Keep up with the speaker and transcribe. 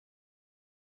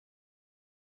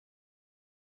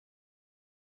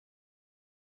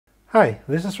Hi,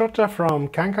 this is Roger from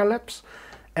Kanka Labs,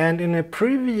 and in a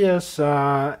previous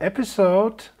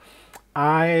episode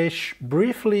I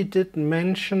briefly did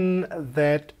mention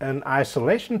that an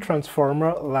isolation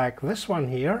transformer like this one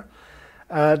here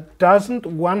doesn't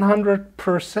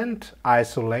 100%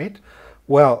 isolate.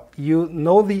 Well, you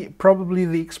know probably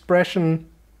the expression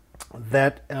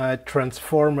that a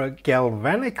transformer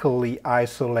galvanically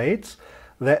isolates.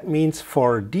 That means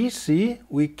for DC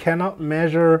we cannot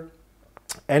measure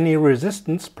any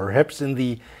resistance, perhaps in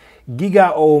the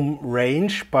giga-ohm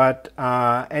range, but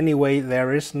anyway,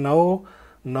 there is no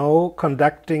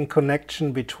conducting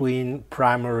connection between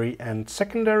primary and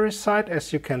secondary side.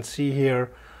 As you can see here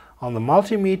on the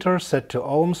multimeter set to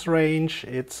ohms range,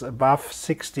 it's above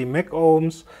 60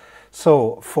 megohms.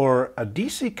 So for a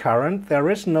DC current, there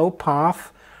is no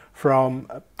path from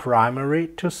primary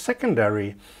to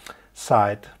secondary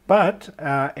side. But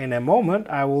in a moment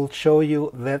I will show you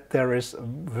that there is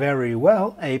very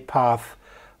well a path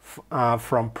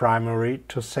from primary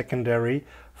to secondary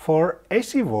for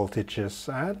AC voltages.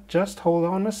 Just hold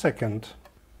on a second.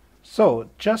 So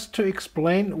just to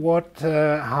explain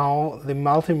how the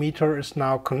multimeter is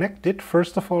now connected,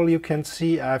 first of all you can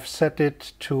see I've set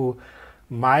it to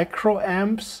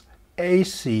microamps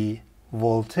AC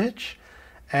voltage,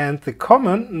 and the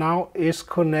common now is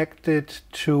connected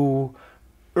to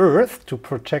earth, to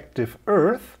protective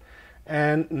earth.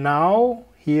 And now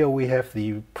here we have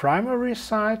the primary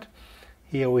side,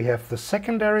 here we have the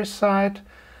secondary side,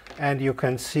 and you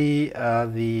can see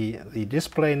the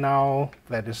display now.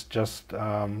 That is just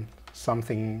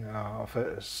something of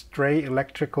a stray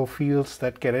electrical fields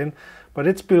that get in, but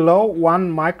it's below 1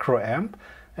 microamp.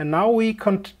 And now we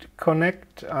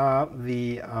connect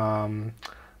the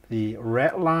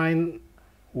red line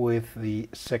with the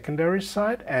secondary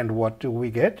side, and what do we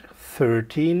get?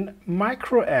 13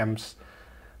 microamps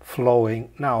flowing.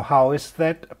 Now, how is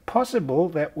that possible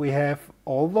that we have,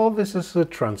 although this is a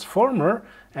transformer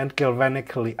and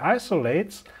galvanically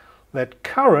isolates, that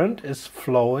current is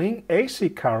flowing, AC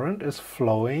current is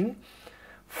flowing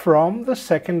from the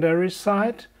secondary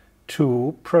side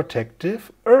to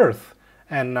protective earth?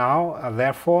 And now,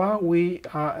 therefore, we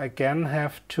again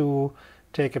have to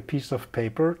take a piece of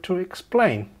paper to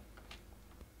explain.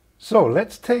 So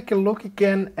let's take a look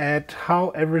again at how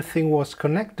everything was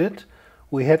connected.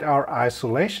 We had our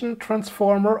isolation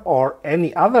transformer, or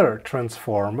any other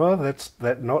transformer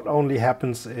that not only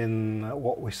happens in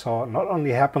what we saw, not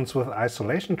only happens with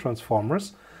isolation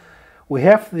transformers. We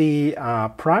have the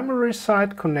primary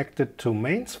side connected to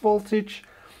mains voltage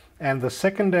and the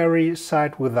secondary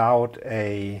side without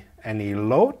any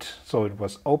load, so it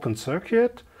was open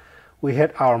circuit. We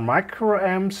had our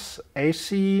microamps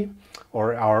AC,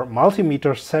 or our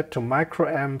multimeter set to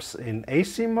microamps in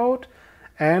AC mode,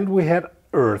 and we had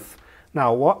earth.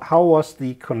 Now, how was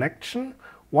the connection?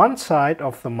 One side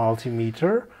of the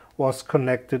multimeter was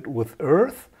connected with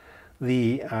earth.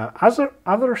 The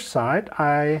other side,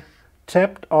 I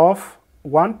tapped off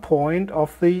one point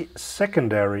of the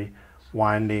secondary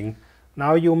winding.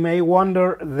 Now you may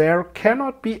wonder, there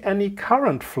cannot be any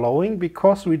current flowing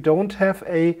because we don't have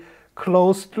a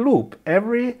closed loop.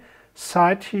 Every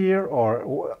side here,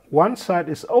 or one side,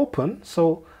 is open,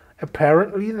 so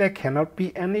apparently there cannot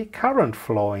be any current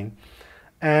flowing.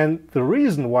 And the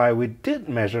reason why we did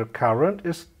measure current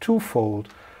is twofold.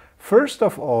 First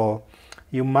of all,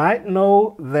 you might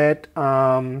know that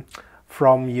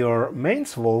from your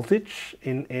mains voltage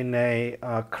in a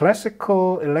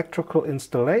classical electrical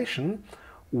installation,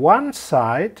 one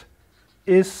side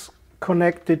is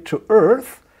connected to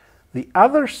earth. The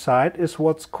other side is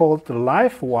what's called the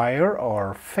live wire,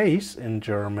 or phase in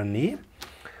Germany.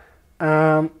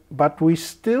 But we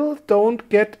still don't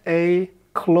get a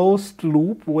closed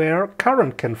loop where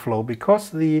current can flow, because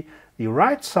the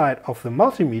right side of the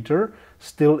multimeter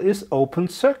still is open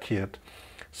circuit.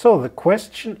 So the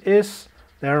question is,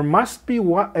 there must be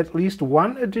at least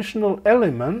one additional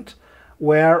element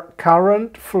where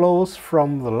current flows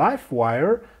from the live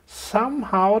wire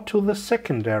somehow to the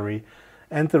secondary.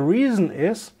 And the reason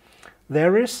is,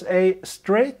 there is a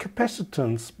stray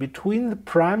capacitance between the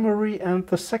primary and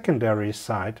the secondary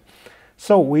side.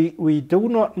 So we do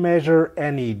not measure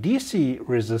any DC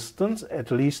resistance,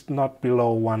 at least not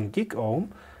below 1 gigohm,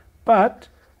 but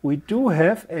we do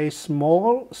have a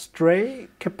small stray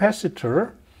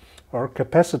capacitor or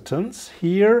capacitance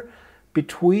here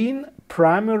between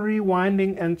primary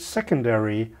winding and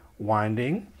secondary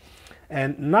winding.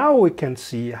 And now we can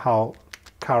see how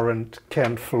current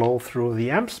can flow through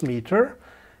the amps meter.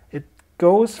 It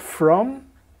goes from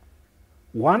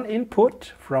one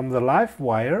input from the live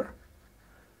wire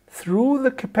through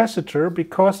the capacitor,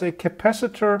 because a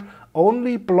capacitor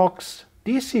only blocks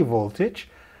DC voltage,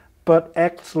 but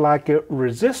acts like a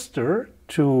resistor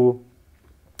to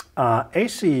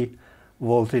AC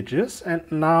voltages, and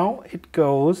now it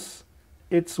goes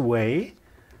its way.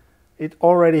 It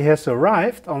already has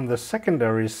arrived on the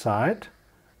secondary side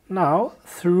now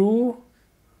through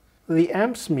the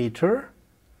amps meter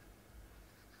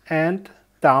and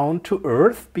down to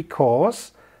earth,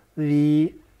 because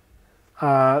the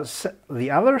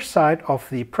other side of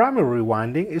the primary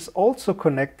winding is also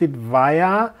connected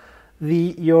via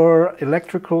your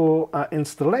electrical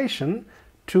installation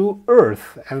to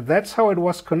earth, and that's how it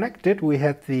was connected. We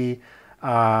had the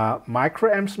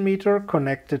microamps meter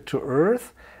connected to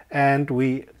earth, and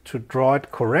to draw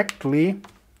it correctly,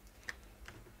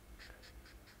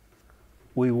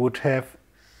 we would have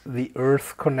the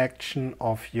earth connection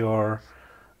of your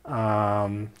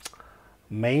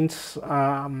mains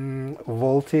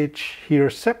voltage here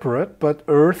separate, but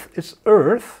earth is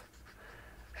earth,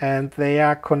 and they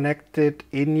are connected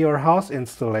in your house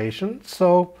installation.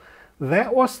 So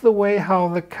that was the way how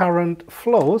the current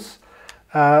flows,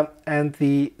 and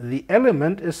the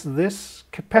element is this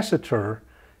capacitor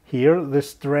here, the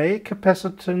stray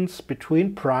capacitance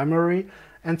between primary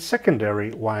and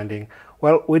secondary winding.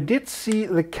 Well, we did see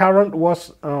the current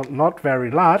was not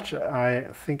very large. I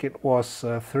think it was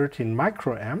 13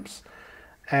 microamps,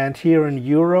 and here in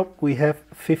Europe we have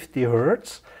 50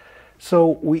 Hertz.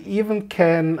 So we even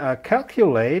can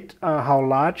calculate how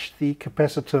large the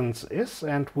capacitance is,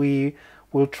 and we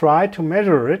will try to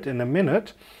measure it in a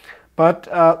minute. But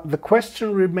the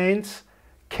question remains,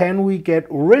 can we get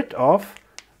rid of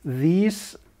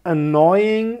these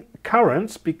annoying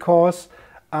currents, because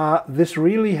this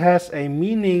really has a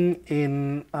meaning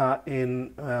in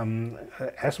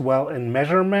as well in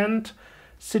measurement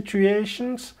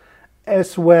situations,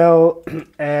 as well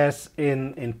as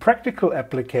in practical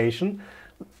application.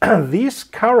 These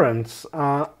currents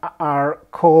are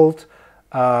called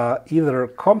either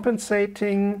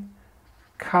compensating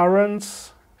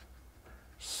currents.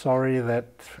 Sorry that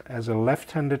as a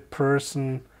left-handed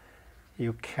person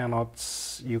you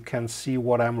can see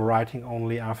what I'm writing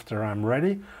only after I'm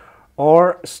ready,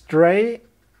 or stray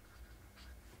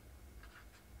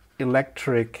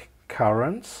electric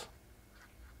currents.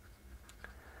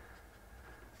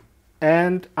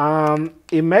 And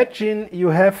imagine you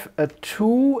have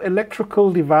two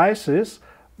electrical devices,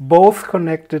 both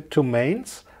connected to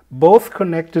mains, both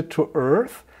connected to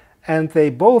earth, and they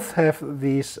both have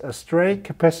these stray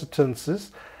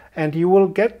capacitances, and you will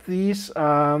get these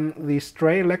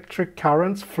stray electric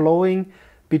currents flowing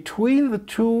between the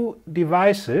two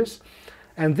devices,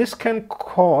 and this can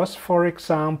cause, for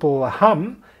example, a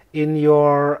hum in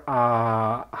your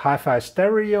hi-fi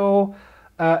stereo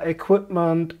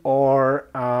equipment, or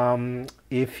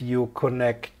if you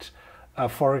connect,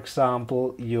 for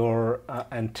example, your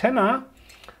antenna.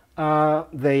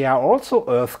 They are also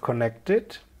earth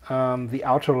connected. The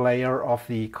outer layer of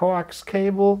the coax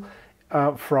cable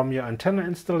from your antenna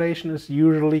installation is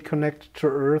usually connected to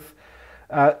earth.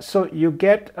 So you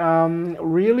get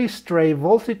really stray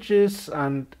voltages,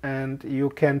 and you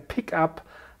can pick up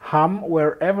hum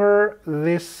wherever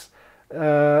this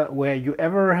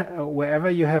wherever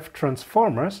you have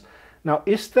transformers. Now,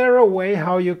 is there a way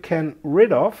how you can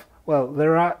rid of? Well,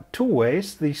 there are two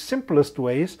ways. The simplest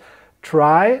ways: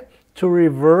 try to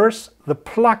reverse the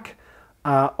plug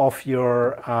of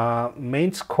your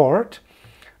mains cord.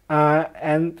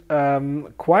 And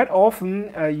quite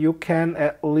often you can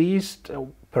at least,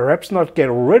 perhaps not get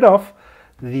rid of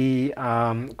the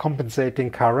compensating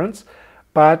currents,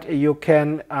 but you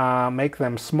can make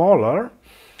them smaller.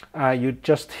 You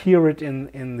just hear it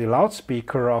in the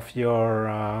loudspeaker of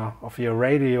your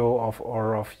radio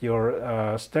or of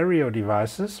your stereo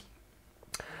devices.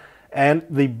 And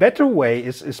the better way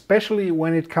is, especially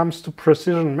when it comes to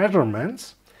precision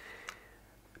measurements,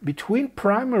 between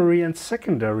primary and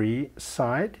secondary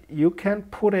side, you can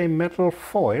put a metal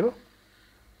foil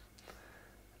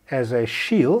as a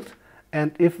shield,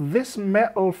 and if this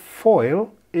metal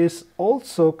foil is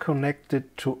also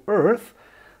connected to earth,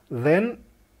 then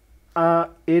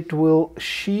it will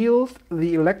shield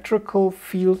the electrical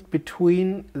field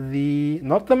between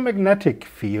not the magnetic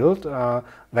field,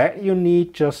 that you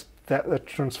need just that the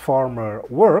transformer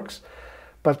works,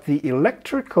 but the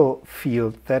electrical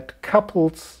field that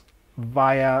couples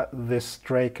via this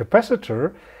stray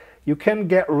capacitor. You can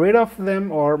get rid of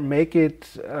them or make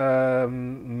it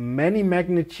many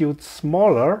magnitudes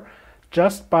smaller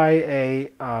just by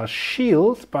a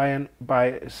shield, by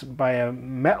a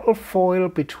metal foil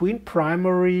between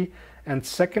primary and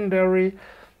secondary,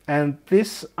 and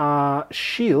this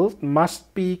shield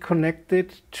must be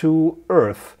connected to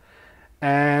earth.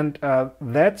 And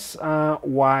that's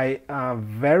why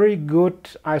very good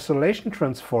isolation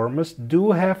transformers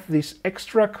do have this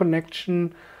extra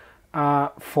connection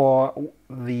for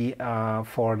the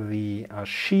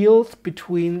shield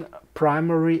between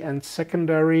primary and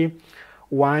secondary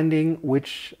winding,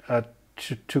 which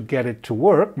to get it to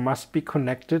work must be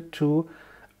connected to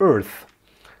earth.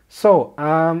 So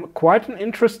quite an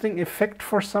interesting effect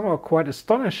for some, or quite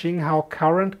astonishing how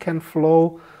current can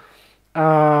flow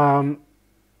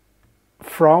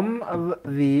from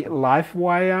the live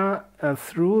wire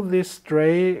through this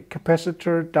stray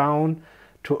capacitor down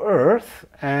to earth.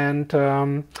 And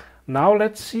now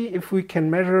let's see if we can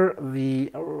measure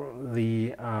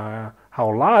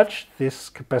how large this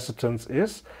capacitance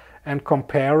is and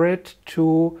compare it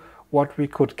to what we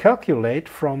could calculate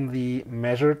from the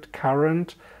measured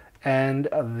current and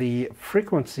the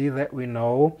frequency that we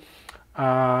know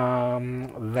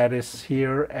that is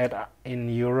here in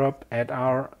Europe at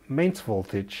our mains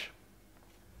voltage.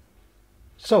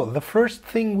 So the first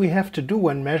thing we have to do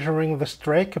when measuring the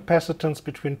stray capacitance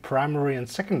between primary and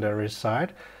secondary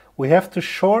side, we have to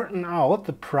shorten out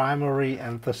the primary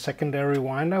and the secondary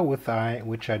winder,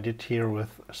 which I did here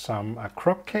with some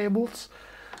croc cables.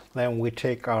 Then we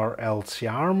take our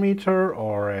LCR meter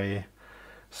or a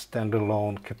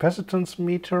standalone capacitance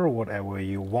meter, whatever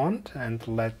you want, and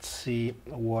let's see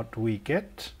what we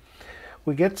get.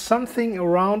 We get something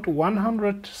around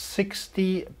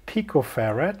 160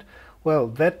 picofarad. Well,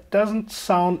 that doesn't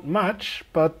sound much,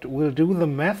 but we'll do the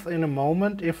math in a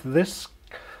moment. If this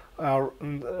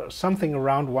something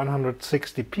around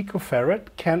 160 picofarad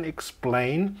can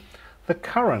explain the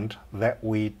current that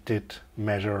we did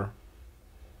measure.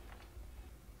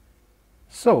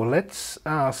 So let's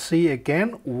see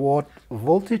again what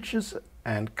voltages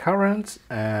and currents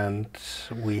and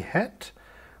we had.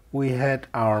 We had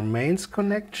our mains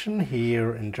connection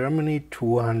here in Germany,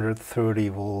 230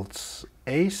 volts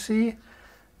AC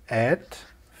at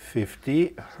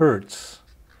 50 Hertz.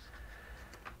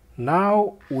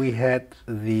 Now we had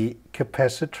the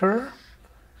capacitor,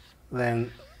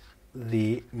 then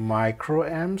the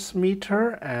microamps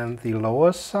meter, and the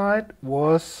lower side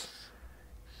was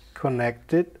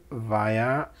connected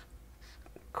via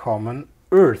common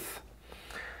earth.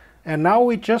 And now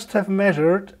we just have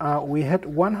measured, we had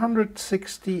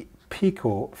 160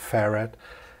 picofarad.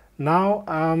 Now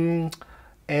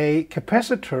a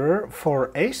capacitor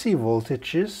for AC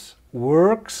voltages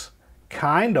works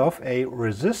kind of a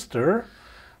resistor,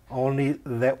 only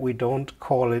that we don't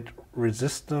call it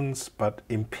resistance but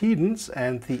impedance,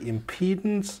 and the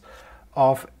impedance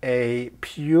of a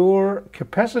pure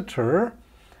capacitor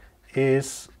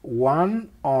is 1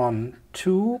 on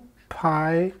 2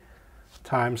 pi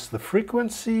times the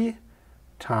frequency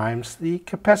times the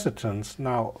capacitance.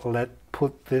 Now let's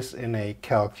put this in a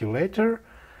calculator.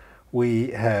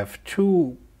 We have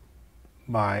 2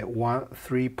 by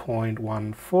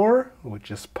 3.14,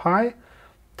 which is pi,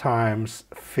 times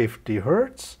 50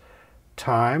 Hertz,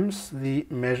 times the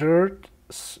measured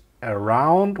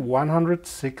around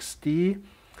 160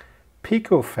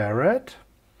 picofarad.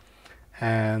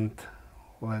 And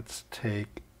let's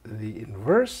take the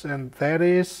inverse, and that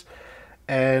is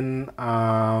an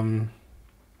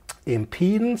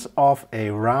impedance of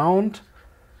around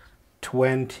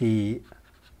 20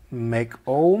 meg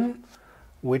ohm,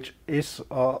 which is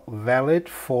valid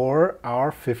for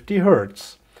our 50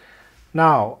 Hertz.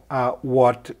 Now,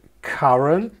 what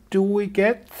current do we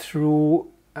get through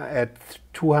at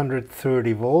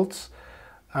 230 volts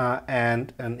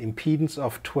and an impedance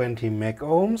of 20 meg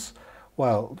ohms?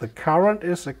 Well, the current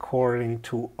is, according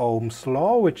to Ohm's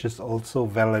law, which is also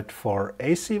valid for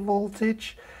AC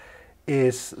voltage,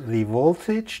 is the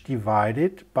voltage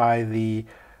divided by the,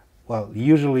 well,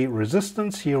 usually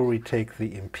resistance. Here we take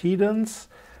the impedance,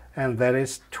 and that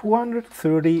is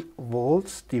 230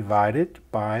 volts divided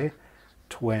by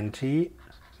 20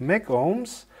 meg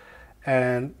ohms,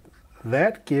 and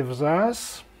that gives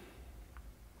us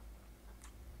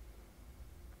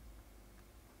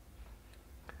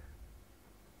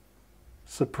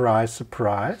surprise,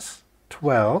 surprise,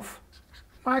 12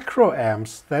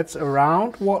 microamps. That's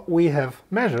around what we have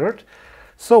measured.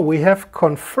 So we have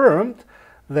confirmed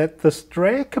that the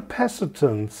stray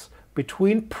capacitance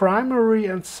between primary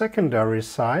and secondary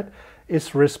side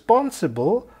is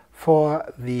responsible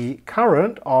for the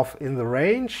current of, in the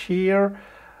range here,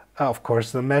 of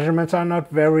course the measurements are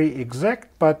not very exact,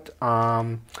 but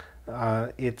the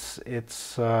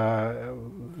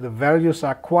values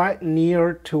are quite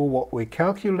near to what we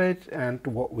calculate and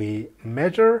what we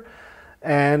measure,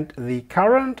 and the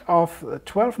current of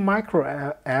 12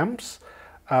 microamps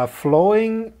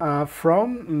flowing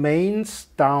from mains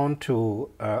down to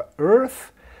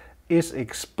earth is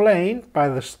explained by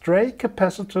the stray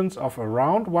capacitance of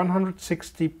around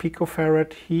 160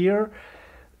 picofarad here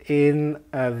in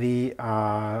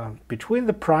between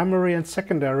the primary and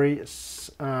secondary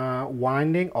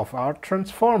winding of our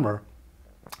transformer.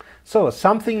 So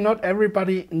something not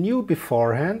everybody knew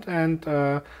beforehand, and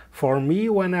for me,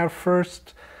 when I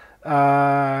first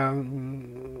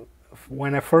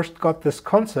got this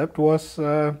concept, was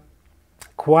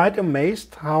quite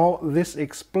amazed how this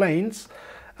explains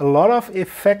a lot of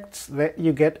effects that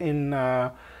you get in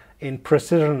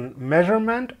precision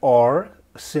measurement, or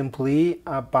simply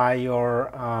by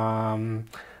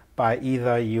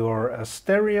either your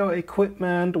stereo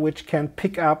equipment, which can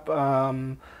pick up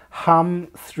hum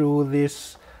through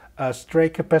these stray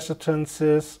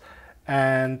capacitances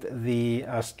and the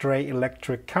stray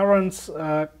electric currents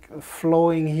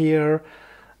flowing here.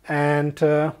 And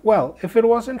well, if it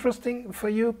was interesting for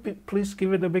you, please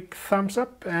give it a big thumbs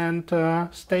up and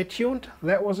stay tuned.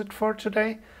 That was it for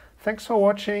today. Thanks for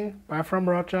watching. Bye from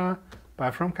Roger.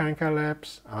 Bye from Kanka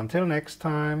Labs. Until next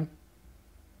time.